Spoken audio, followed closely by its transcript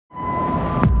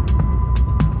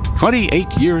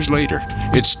28 years later,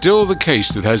 it's still the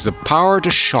case that has the power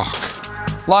to shock.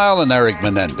 Lyle and Eric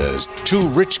Menendez, two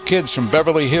rich kids from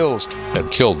Beverly Hills, had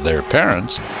killed their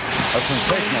parents.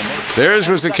 Theirs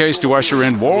was the case to usher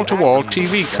in wall-to-wall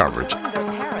TV coverage.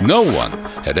 No one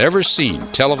had ever seen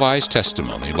televised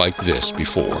testimony like this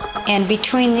before. And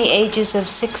between the ages of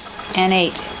 6 and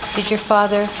 8, did your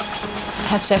father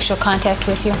have sexual contact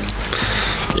with you?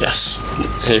 Yes,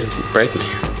 he raped me.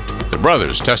 The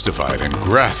brothers testified in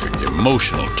graphic,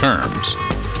 emotional terms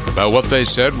about what they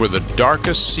said were the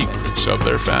darkest secrets of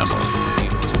their family.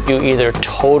 You either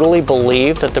totally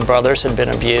believed that the brothers had been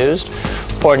abused,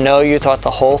 or no, you thought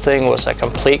the whole thing was a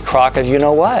complete crock of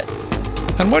you-know-what.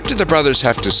 And what did the brothers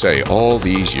have to say all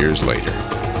these years later?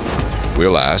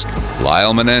 We'll ask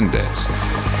Lyle Menendez.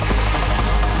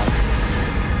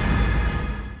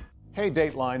 Hey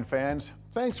Dateline fans,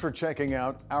 thanks for checking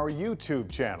out our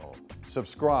YouTube channel.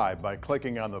 Subscribe by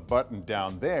clicking on the button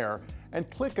down there and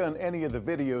click on any of the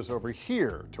videos over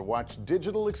here to watch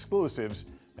digital exclusives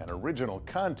and original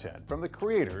content from the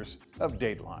creators of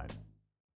Dateline.